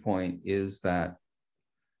main point is that,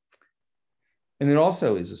 and it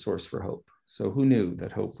also is a source for hope. So who knew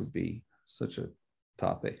that hope would be such a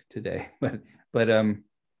topic today? But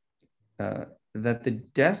that the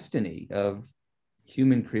destiny of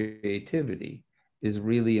human creativity is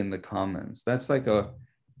really in the commons. That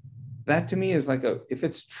to me is like if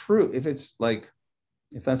it's true, if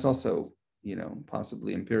that's also,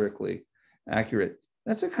 possibly empirically accurate,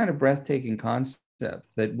 that's a kind of breathtaking concept,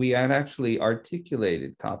 that we had actually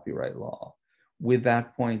articulated copyright law with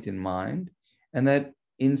that point in mind. And that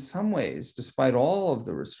in some ways, despite all of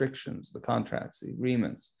the restrictions, the contracts, the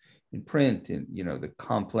agreements in print, in the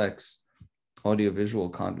complex audiovisual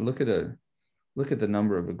content, look at the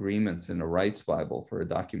number of agreements in a rights Bible for a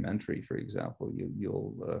documentary, for example,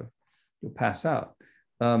 you'll pass out.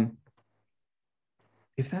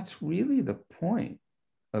 If that's really the point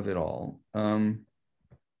of it all,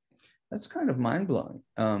 that's kind of mind-blowing.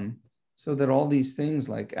 So that all these things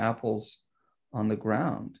like apples on the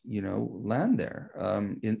ground, land there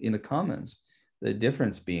in the commons. The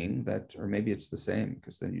difference being that, or maybe it's the same,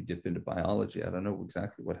 because then you dip into biology. I don't know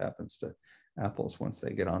exactly what happens to apples once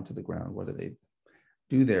they get onto the ground. What do they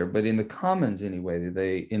do there? But in the commons anyway,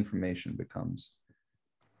 the information becomes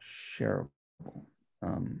shareable,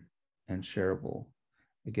 and shareable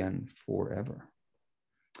again forever.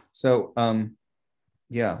 So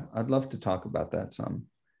yeah, I'd love to talk about that some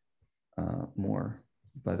more,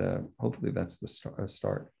 but hopefully that's the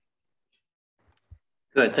start.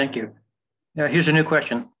 Good, thank you. Now here's a new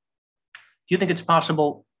question. Do you think it's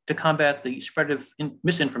possible to combat the spread of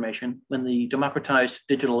misinformation when the democratized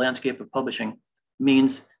digital landscape of publishing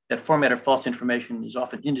means that formatted false information is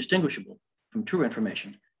often indistinguishable from true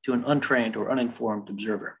information to an untrained or uninformed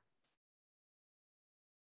observer?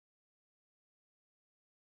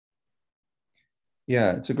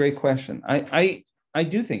 Yeah, it's a great question. I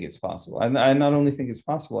do think it's possible. I not only think it's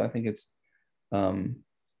possible, I think it's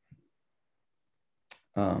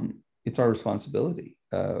our responsibility,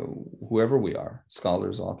 whoever we are,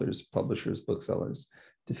 scholars, authors, publishers, booksellers,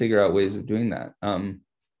 to figure out ways of doing that.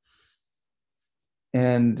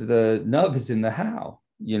 And the nub is in the how,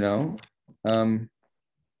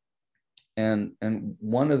 and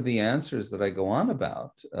one of the answers that I go on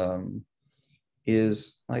about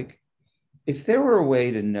is like, if there were a way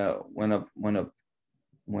to know when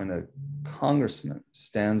a congressman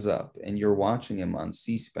stands up and you're watching him on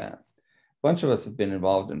C-SPAN. A bunch of us have been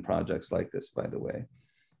involved in projects like this, by the way.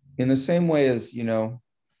 In the same way as, you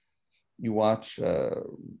watch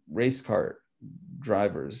race car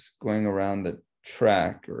drivers going around the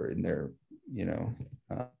track or in their,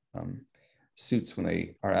 suits when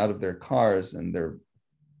they are out of their cars, and they're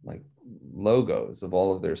like logos of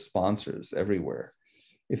all of their sponsors everywhere.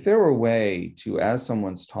 If there were a way to, as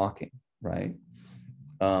someone's talking, right,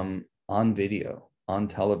 on video, on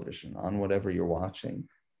television, on whatever you're watching,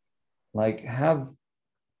 like have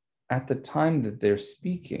at the time that they're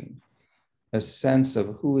speaking a sense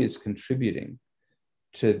of who is contributing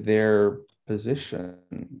to their position,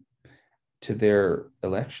 to their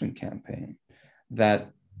election campaign,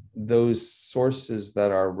 that those sources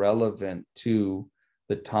that are relevant to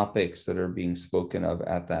the topics that are being spoken of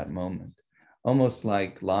at that moment, almost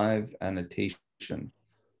like live annotation,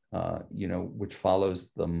 which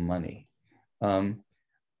follows the money.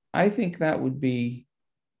 I think that would be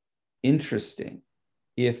interesting.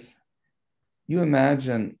 If you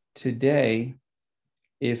imagine today,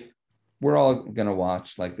 if we're all going to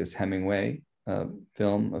watch like this Hemingway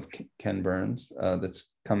film of Ken Burns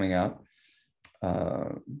that's coming out,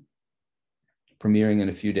 premiering in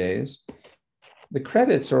a few days. The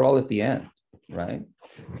credits are all at the end, right?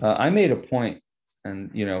 I made a point,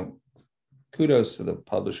 and kudos to the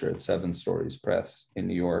publisher at Seven Stories Press in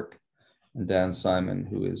New York, and Dan Simon,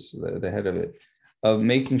 who is the head of it, of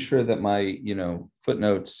making sure that my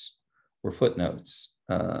footnotes were footnotes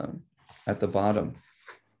at the bottom.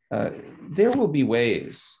 There will be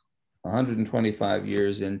ways 125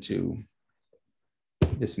 years into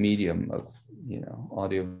this medium of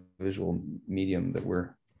audiovisual medium that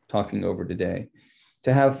we're talking over today,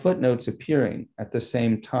 to have footnotes appearing at the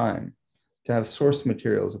same time, to have source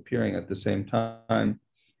materials appearing at the same time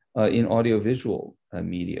in audiovisual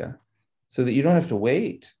media, so that you don't have to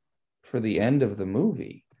wait for the end of the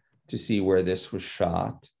movie to see where this was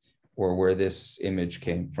shot, or where this image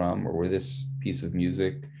came from, or where this piece of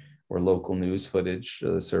music or local news footage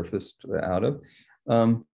surfaced out of.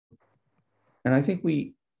 And I think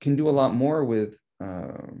we can do a lot more with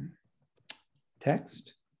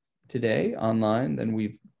text today online than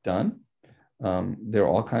we've done. There are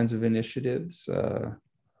all kinds of initiatives,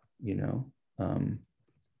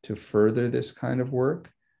 to further this kind of work,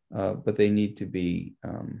 but they need to be,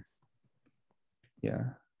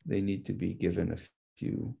 they need to be given a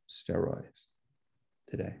few steroids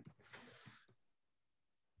today.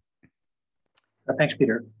 Thanks,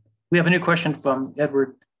 Peter. We have a new question from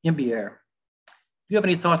Edward Imbier. Do you have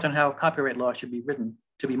any thoughts on how copyright law should be written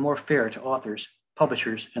to be more fair to authors,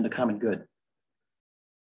 publishers, and the common good?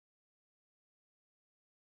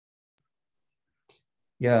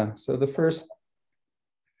 Yeah, so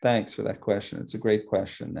thanks for that question. It's a great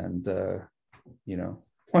question. And,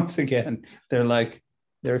 once again, there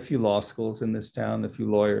are a few law schools in this town, a few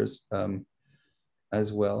lawyers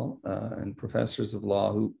as well, and professors of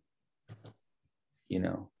law who,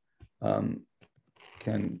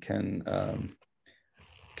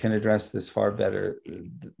 can address this far better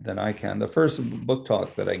than I can. The first book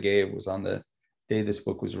talk that I gave was on the day this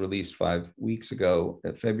book was released 5 weeks ago,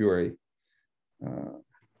 at February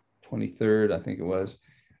 23rd, I think it was,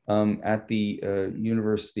 at the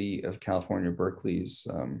University of California, Berkeley's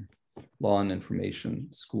Law and Information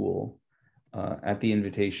School, at the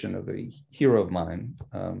invitation of a hero of mine,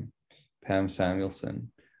 Pam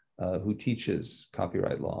Samuelson, who teaches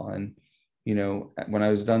copyright law. And, when I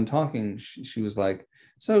was done talking, she was like,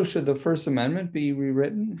 so should the First Amendment be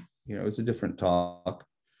rewritten? It's a different talk.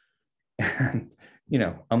 And,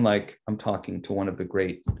 I'm talking to one of the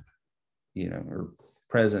great, or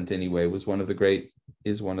present anyway, is one of the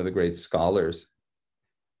great scholars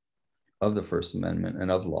of the First Amendment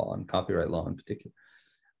and of law, and copyright law in particular.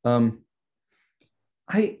 I'm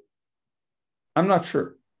not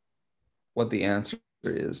sure what the answer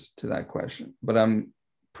is to that question, but I'm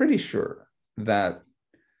pretty sure that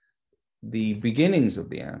the beginnings of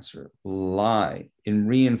the answer lie in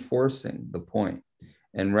reinforcing the point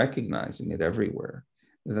and recognizing it everywhere,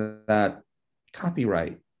 that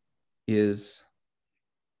copyright is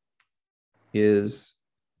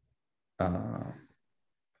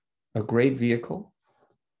a great vehicle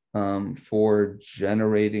for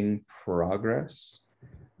generating progress,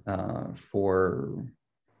 for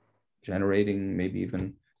generating maybe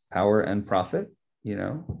even power and profit,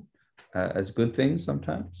 as good things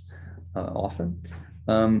sometimes, often.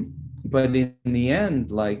 But in the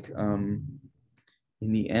end,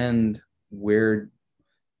 where,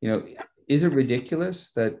 is it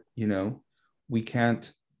ridiculous that, we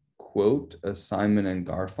can't quote a Simon and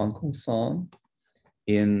Garfunkel song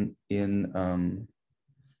in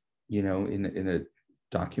a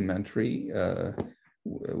documentary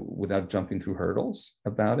without jumping through hurdles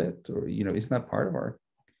about it? Or, isn't that part of our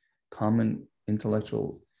common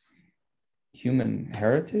intellectual human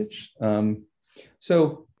heritage?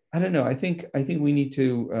 So I don't know. I think we need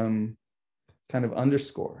to kind of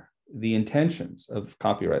underscore the intentions of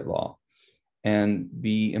copyright law and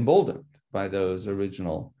be emboldened by those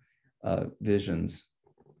original visions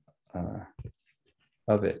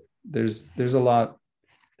of it. There's a lot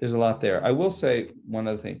there. I will say one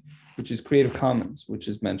other thing, which is Creative Commons, which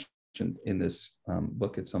is mentioned in this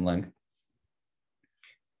book at some length.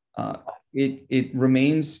 It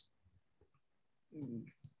remains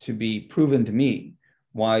to be proven to me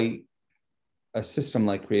why a system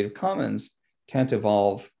like Creative Commons can't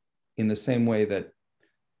evolve in the same way that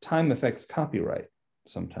time affects copyright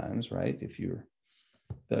sometimes, right? If you're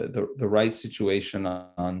the right situation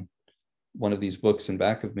on one of these books in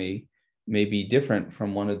back of me may be different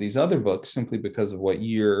from one of these other books simply because of what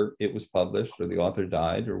year it was published or the author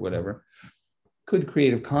died or whatever. Could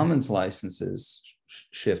Creative Commons licenses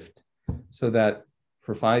shift so that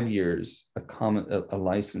for 5 years, a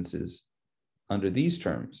license is under these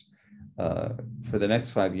terms? For the next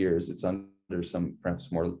 5 years, it's under under some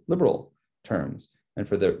perhaps more liberal terms. And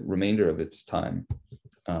for the remainder of its time,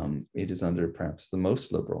 it is under perhaps the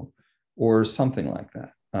most liberal, or something like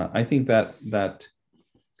that. I think that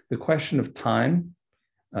the question of time,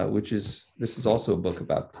 this is also a book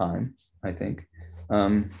about time, I think,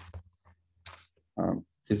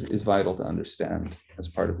 is vital to understand as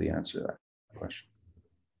part of the answer to that question.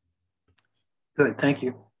 Good, thank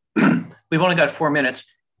you. We've only got 4 minutes,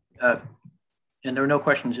 and there are no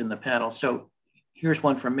questions in the panel. So here's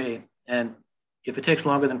one from me. And if it takes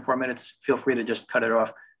longer than 4 minutes, feel free to just cut it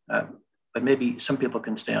off. But maybe some people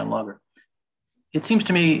can stay on longer. It seems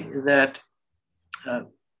to me that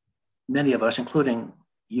many of us, including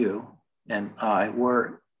you and I,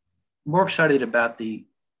 were more excited about the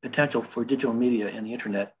potential for digital media and the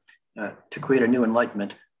internet to create a new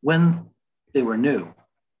enlightenment when they were new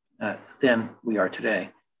than we are today.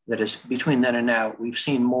 That is, between then and now, we've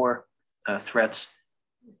seen more threats,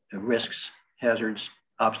 risks, hazards,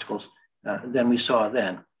 obstacles than we saw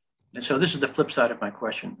then. And so this is the flip side of my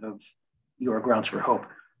question of your grounds for hope.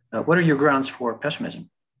 What are your grounds for pessimism?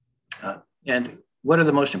 And what are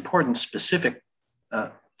the most important specific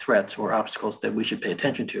threats or obstacles that we should pay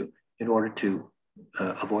attention to in order to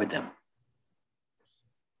avoid them?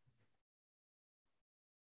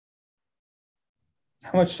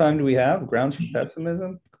 How much time do we have? Grounds for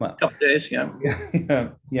pessimism? Come on. A couple days, yeah.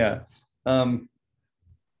 Yeah.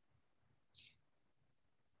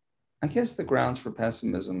 I guess the grounds for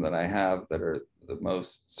pessimism that I have that are the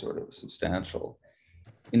most sort of substantial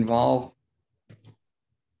involve,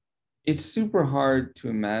 it's super hard to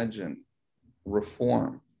imagine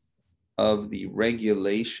reform of the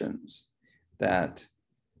regulations that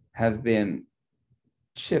have been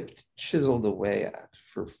chiseled away at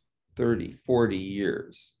for 30, 40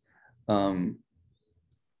 years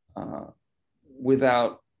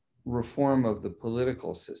without reform of the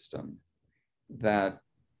political system that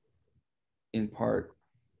in part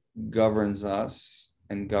governs us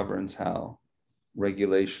and governs how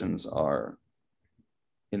regulations are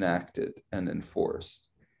enacted and enforced.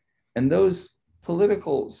 And those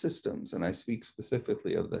political systems, and I speak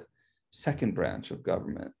specifically of the second branch of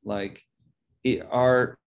government, like it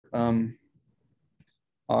are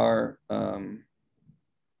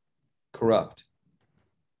corrupt.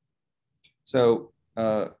 So,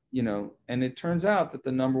 and it turns out that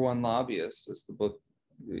the number one lobbyist, as the book,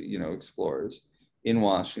 explores, in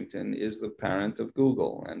Washington is the parent of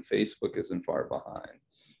Google, and Facebook isn't far behind,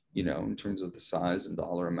 in terms of the size and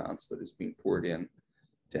dollar amounts that is being poured in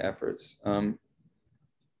to efforts.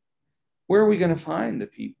 Where are we going to find the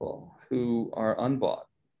people who are unbought,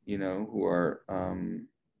 who are,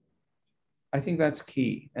 I think that's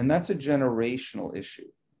key. And that's a generational issue.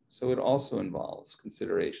 So it also involves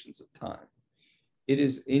considerations of time. It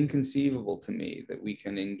is inconceivable to me that we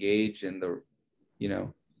can engage in the,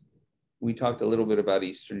 we talked a little bit about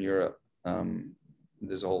Eastern Europe.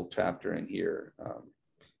 There's a whole chapter in here.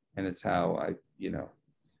 And it's how I,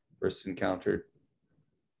 first encountered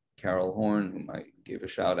Carol Horn, whom I gave a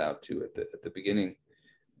shout out to at the beginning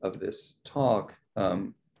of this talk.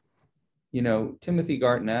 Timothy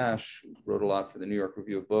Garton Ash wrote a lot for the New York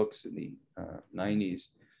Review of Books in the 90s,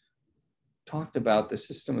 talked about the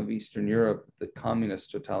system of Eastern Europe, the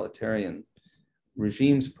communist totalitarian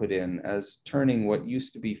regimes put in, as turning what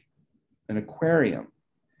used to be an aquarium,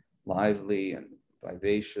 lively and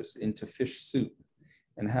vivacious, into fish soup.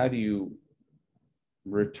 And how do you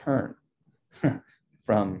return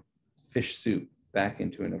from fish soup back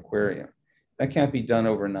into an aquarium? That can't be done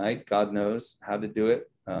overnight. God knows how to do it.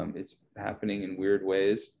 It's happening in weird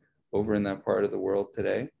ways over in that part of the world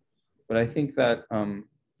today. But I think that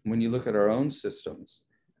when you look at our own systems,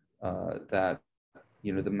 that,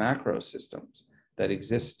 the macro systems that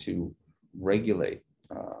exist to regulate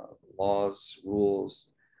laws,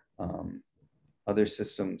 rules, other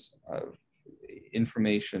systems of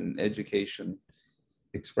information, education,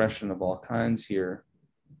 expression of all kinds here,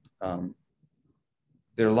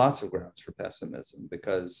 there are lots of grounds for pessimism,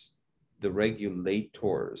 because the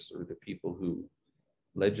regulators, or the people who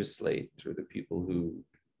legislate, or the people who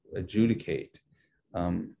adjudicate,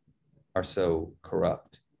 are so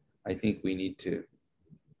corrupt. I think we need to,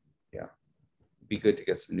 be good to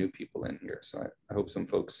get some new people in here. So I hope some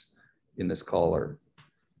folks in this call are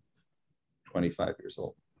 25 years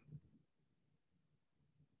old.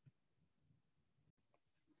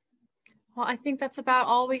 Well, I think that's about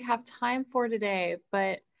all we have time for today,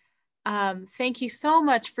 but thank you so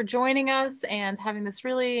much for joining us and having this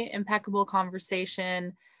really impeccable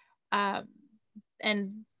conversation. And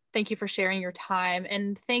thank you for sharing your time.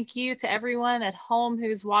 And thank you to everyone at home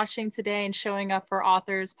who's watching today and showing up for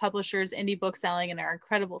authors, publishers, indie bookselling, and our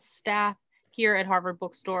incredible staff. here at Harvard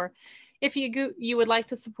Bookstore. If you would like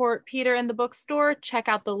to support Peter and the bookstore, check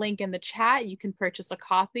out the link in the chat. You can purchase a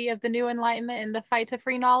copy of The New Enlightenment in the Fight to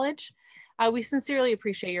Free Knowledge. We sincerely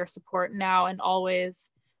appreciate your support now and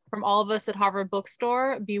always. From all of us at Harvard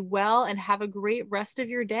Bookstore, be well and have a great rest of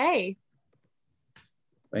your day.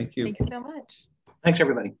 Thank you. Thank you so much. Thanks,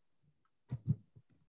 everybody.